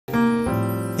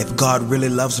If God really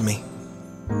loves me,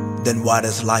 then why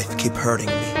does life keep hurting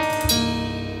me?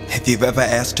 If you've ever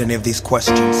asked any of these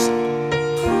questions,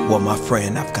 well, my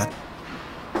friend, I've got...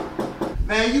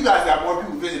 Man, you guys got more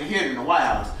people visiting here than the White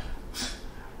House.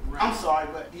 I'm sorry,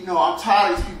 but you know, I'm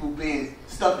tired of these people being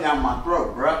stuck down my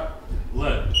throat, bruh.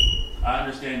 Look, I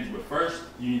understand you, but first,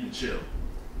 you need to chill.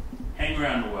 Hang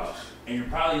around a while, and you'll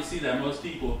probably see that most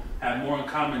people have more in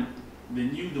common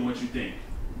than you than what you think.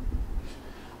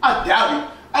 I doubt it.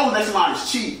 I was next in line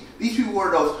as chief. These people were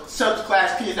those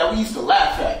subclass kids that we used to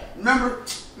laugh at. Remember?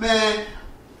 Man,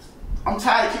 I'm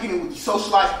tired of kicking it with the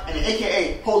socialites and the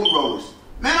AKA holy rollers.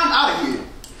 Man, I'm out of here.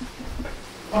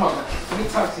 Oh, let me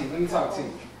talk to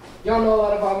you. You don't know a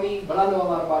lot about me, but I know a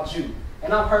lot about you.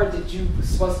 And I've heard that you were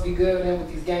supposed to be good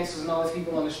with these gangsters and all these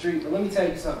people on the street. But let me tell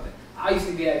you something. I used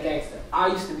to be that gangster. I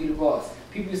used to be the boss.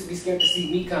 People used to be scared to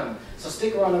see me coming. So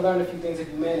stick around and learn a few things if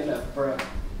you're man enough, bruh.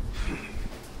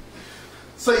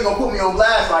 So you gonna put me on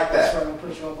blast like that? That's right, I'm gonna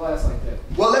put you on blast like that.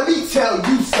 Well, let me tell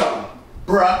you something,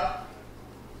 bruh.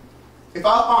 If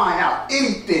I find out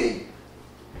anything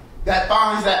that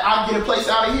finds that I get a place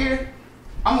out of here,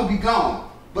 I'm gonna be gone.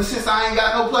 But since I ain't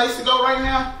got no place to go right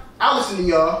now, I listen to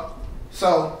y'all.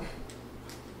 So,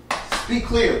 be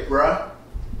clear, bruh.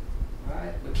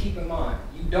 Alright, but keep in mind,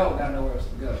 you don't got nowhere else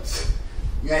to go.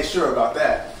 You ain't sure about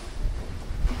that.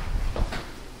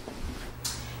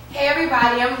 Hey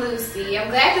everybody, I'm Lucy. I'm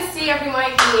glad to see everyone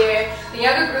here, the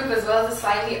younger group as well as the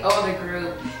slightly older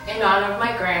group, in honor of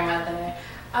my grandmother.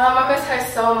 I miss her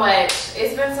so much.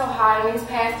 It's been so hard in these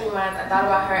past 3 months. I thought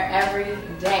about her every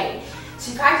day.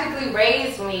 She practically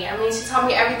raised me. I mean, she taught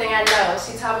me everything I know.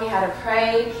 She taught me how to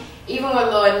pray. Even when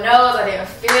Lord knows I didn't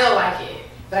feel like it.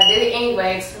 But I did it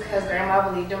anyway just because Grandma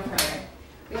believed in prayer.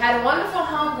 We had a wonderful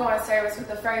homegoing service with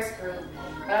the first group.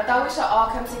 But I thought we should all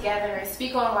come together and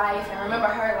speak on life and remember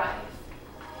her life.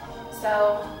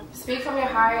 So, speak from your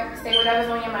heart, say whatever's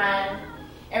on your mind,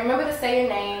 and remember to say your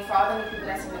name for all the new people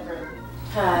that's in the group.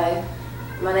 Hi,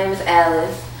 my name is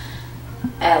Alice.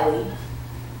 Allie.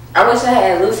 I wish I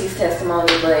had Lucy's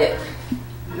testimony, but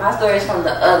my story is from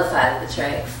the other side of the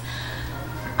tracks.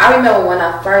 I remember when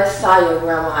I first saw your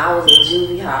grandma, I was in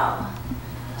juvie hall.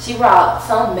 She brought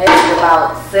some message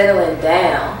about settling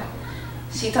down.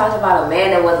 She talked about a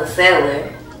man that was a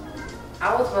settler.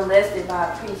 I was molested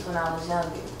by a priest when I was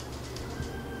younger.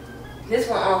 This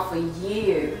went on for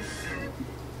years.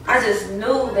 I just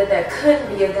knew that there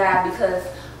couldn't be a God because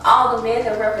all the men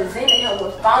that represented him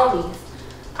were phonies.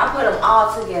 I put them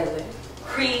all together.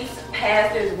 Priests,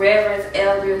 pastors, reverends,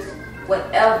 elders,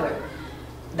 whatever.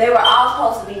 They were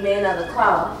all supposed to be men of the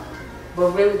cloth,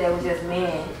 but really they were just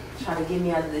men trying to get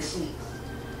me under the sheets.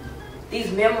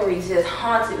 These memories just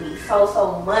haunted me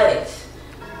so much.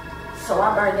 So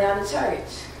I burned down the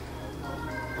church.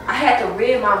 I had to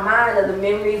rid my mind of the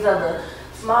memories of the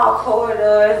small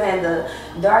corridors and the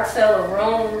dark cellar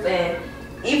rooms and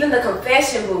even the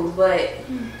confession booth, but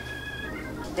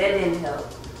that didn't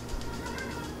help.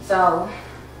 So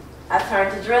I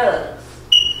turned to drugs.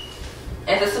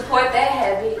 And to support that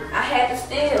habit, I had to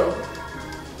steal.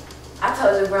 I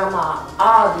told your grandma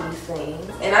all these things,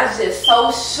 and I was just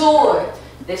so sure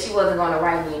that she wasn't going to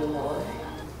write me anymore.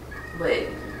 But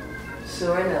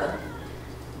sure enough,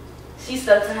 she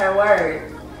stuck to her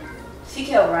word. She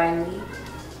kept writing me.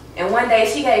 And one day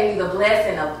she gave me the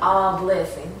blessing of all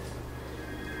blessings.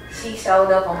 She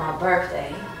showed up on my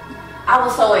birthday. I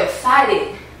was so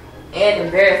excited and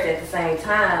embarrassed at the same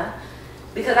time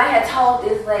because I had told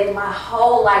this lady my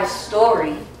whole life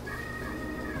story.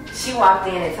 She walked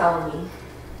in and told me,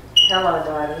 "Hello,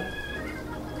 daughter.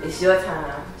 It's your time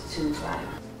to choose life."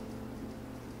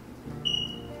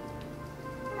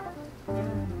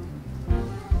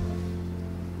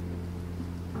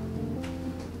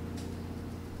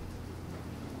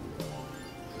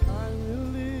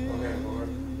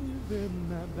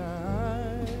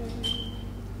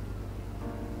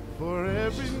 For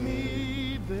every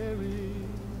need there is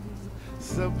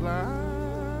supply.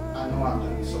 I know I've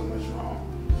done you so much wrong.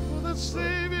 For the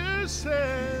Savior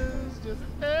says, just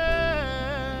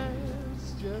ask,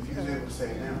 just You was able to say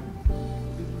it now.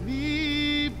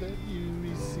 believe that you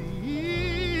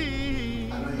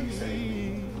receive. I know you can say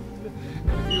it.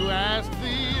 If you ask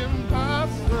the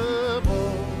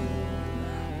impossible,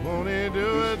 won't he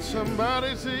do it?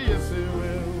 Somebody say yes, he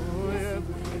will. Oh, yes,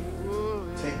 he will.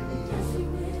 Take me.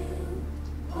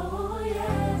 Oh,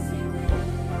 yes, he will.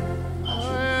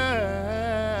 Oh, yeah.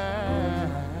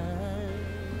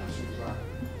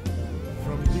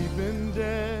 From deep in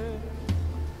debt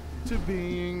to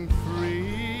being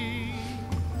free.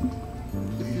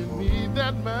 If you need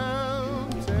that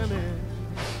mountain in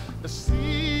the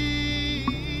sea,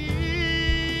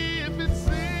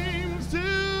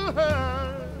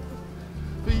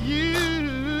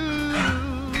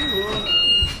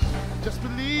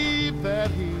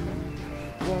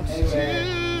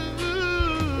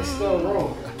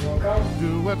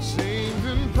 Do what seems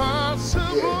impossible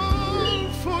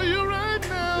for you right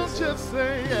now. Just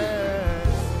say yes.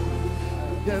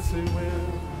 Yes, He will.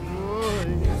 Oh,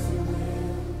 yes, He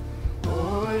will.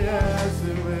 Oh, yes,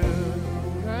 He will.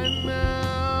 Right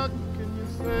now, can you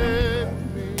say to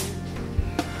me?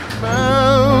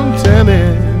 Mountain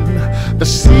in the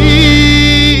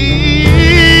sea,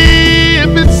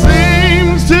 if it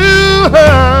seems too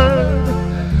hard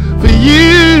for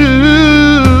you,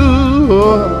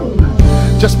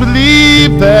 just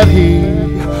believe that He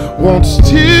wants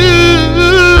to.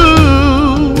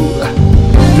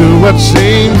 Do what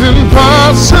seems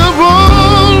impossible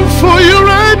for you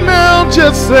right now.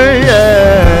 Just say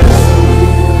yes.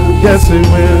 Yes, He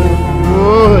will.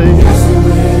 Oh, yes, He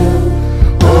will.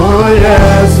 Oh,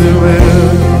 yes, He will.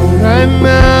 Right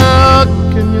now,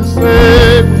 can you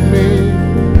say to me?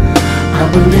 I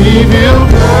believe He'll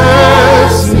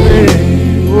bless me.